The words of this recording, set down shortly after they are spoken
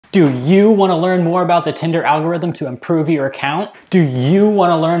Do you want to learn more about the Tinder algorithm to improve your account? Do you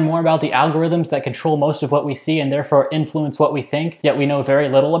want to learn more about the algorithms that control most of what we see and therefore influence what we think, yet we know very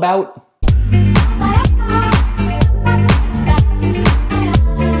little about?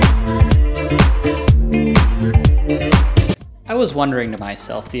 I was wondering to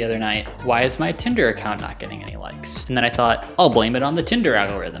myself the other night, why is my Tinder account not getting any likes? And then I thought, I'll blame it on the Tinder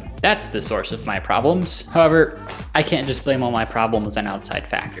algorithm. That's the source of my problems. However, I can't just blame all my problems on outside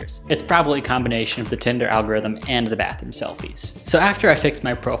factors. It's probably a combination of the Tinder algorithm and the bathroom selfies. So after I fix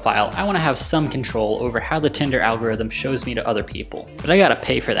my profile, I want to have some control over how the Tinder algorithm shows me to other people. But I gotta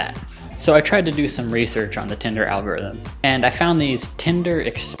pay for that. So I tried to do some research on the Tinder algorithm, and I found these Tinder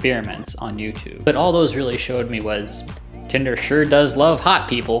experiments on YouTube. But all those really showed me was, Tinder sure does love hot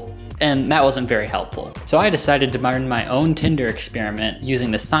people, and that wasn't very helpful. So I decided to run my own Tinder experiment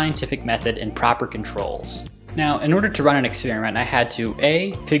using the scientific method and proper controls. Now, in order to run an experiment, I had to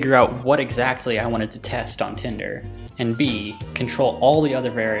A, figure out what exactly I wanted to test on Tinder, and B, control all the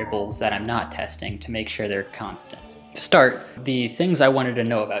other variables that I'm not testing to make sure they're constant. To start, the things I wanted to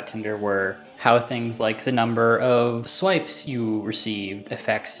know about Tinder were how things like the number of swipes you received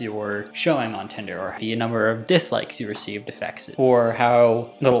affects your showing on Tinder, or the number of dislikes you received affects it, or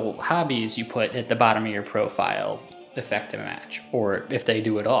how little hobbies you put at the bottom of your profile affect a match, or if they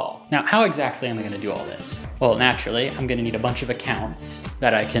do at all. Now, how exactly am I going to do all this? Well, naturally, I'm going to need a bunch of accounts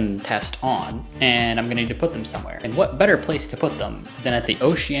that I can test on, and I'm going to need to put them somewhere. And what better place to put them than at the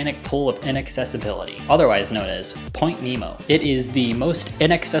oceanic pool of inaccessibility, otherwise known as Point Nemo. It is the most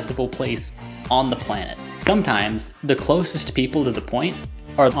inaccessible place on the planet. Sometimes, the closest people to the point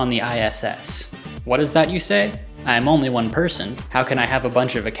are on the ISS. What is that, you say? I'm only one person. How can I have a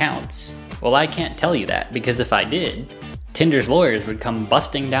bunch of accounts? Well, I can't tell you that, because if I did, Tinder's lawyers would come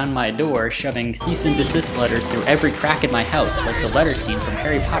busting down my door, shoving cease and desist letters through every crack in my house, like the letter scene from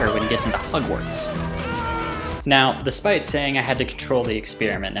Harry Potter when he gets into Hogwarts. Now, despite saying I had to control the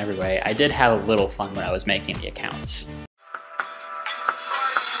experiment in every way, I did have a little fun when I was making the accounts.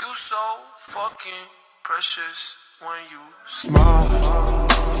 You so fucking precious when you smile.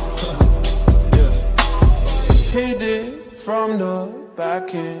 Hit it from the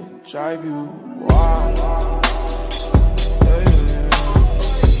back and drive you wild.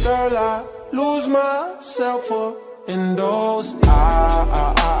 Girl, I lose myself up in those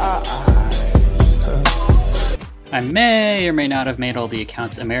eyes. I may or may not have made all the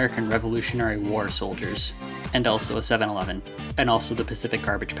accounts American Revolutionary War soldiers, and also a 7-Eleven, and also the Pacific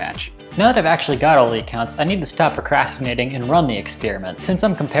Garbage Patch. Now that I've actually got all the accounts, I need to stop procrastinating and run the experiment. Since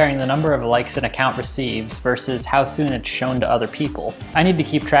I'm comparing the number of likes an account receives versus how soon it's shown to other people, I need to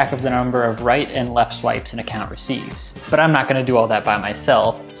keep track of the number of right and left swipes an account receives. But I'm not going to do all that by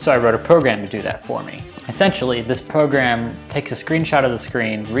myself, so I wrote a program to do that for me. Essentially, this program takes a screenshot of the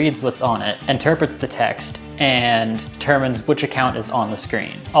screen, reads what's on it, interprets the text, and determines which account is on the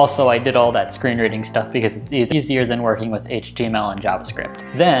screen. Also, I did all that screen reading stuff because it's easier than working with HTML and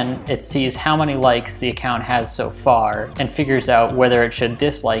JavaScript. Then, it sees how many likes the account has so far and figures out whether it should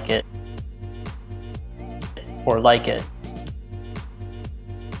dislike it or like it.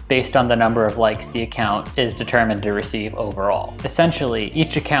 Based on the number of likes the account is determined to receive overall. Essentially,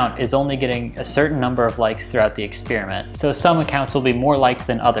 each account is only getting a certain number of likes throughout the experiment, so some accounts will be more liked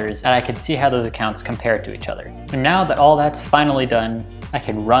than others, and I can see how those accounts compare to each other. And now that all that's finally done, I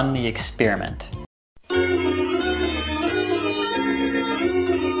can run the experiment.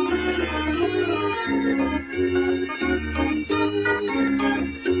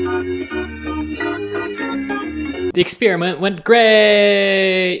 The experiment went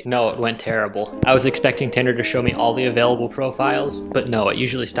great! No, it went terrible. I was expecting Tinder to show me all the available profiles, but no, it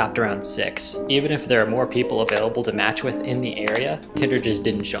usually stopped around 6. Even if there are more people available to match with in the area, Tinder just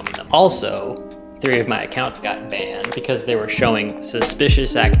didn't show me them. Also, 3 of my accounts got banned because they were showing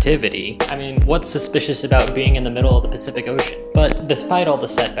suspicious activity. I mean, what's suspicious about being in the middle of the Pacific Ocean? But despite all the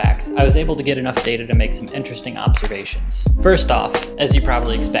setbacks, I was able to get enough data to make some interesting observations. First off, as you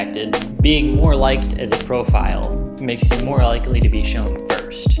probably expected, being more liked as a profile makes you more likely to be shown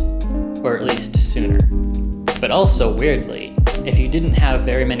first, or at least sooner. But also, weirdly, if you didn't have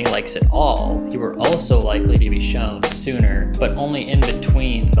very many likes at all, you were also likely to be shown sooner, but only in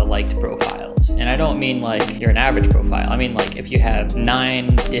between the liked profiles. And I don't mean like you're an average profile, I mean like if you have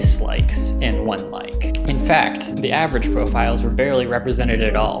 9 dislikes and 1 like. In fact, the average profiles were barely represented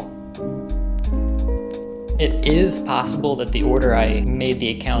at all. It is possible that the order I made the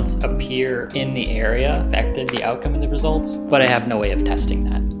accounts appear in the area affected the outcome of the results, but I have no way of testing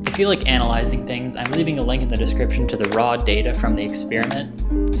that. If you like analyzing things, I'm leaving a link in the description to the raw data from the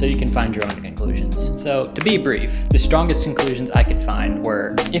experiment. so you can find your own conclusions. So to be brief, the strongest conclusions I could find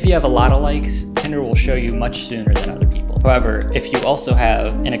were, if you have a lot of likes, Tinder will show you much sooner than other people. However, if you also have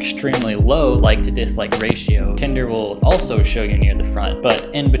an extremely low like to dislike ratio, Tinder will also show you near the front, but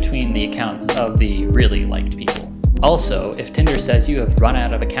in between the accounts of the really liked people. Also, if Tinder says you have run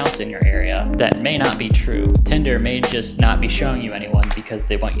out of accounts in your area, that may not be true. Tinder may just not be showing you anyone because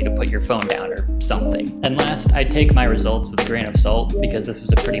they want you to put your phone down or something. And last, I'd take my results with a grain of salt because this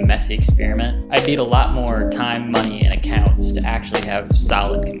was a pretty messy experiment. I'd need a lot more time, money, and accounts to actually have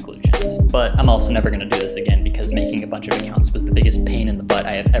solid conclusions. But I'm also never gonna do this again because making a bunch of accounts was the biggest pain in the butt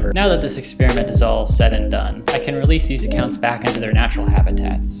I have ever. Now that this experiment is all said and done, I can release these accounts back into their natural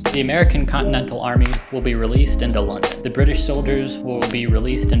habitats. The American Continental Army will be released into London. The British soldiers will be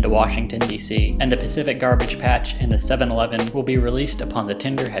released into Washington, D.C., and the Pacific Garbage Patch and the 7-Eleven will be released upon the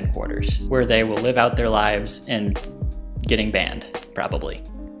Tinder headquarters, where they will live out their lives and getting banned, probably.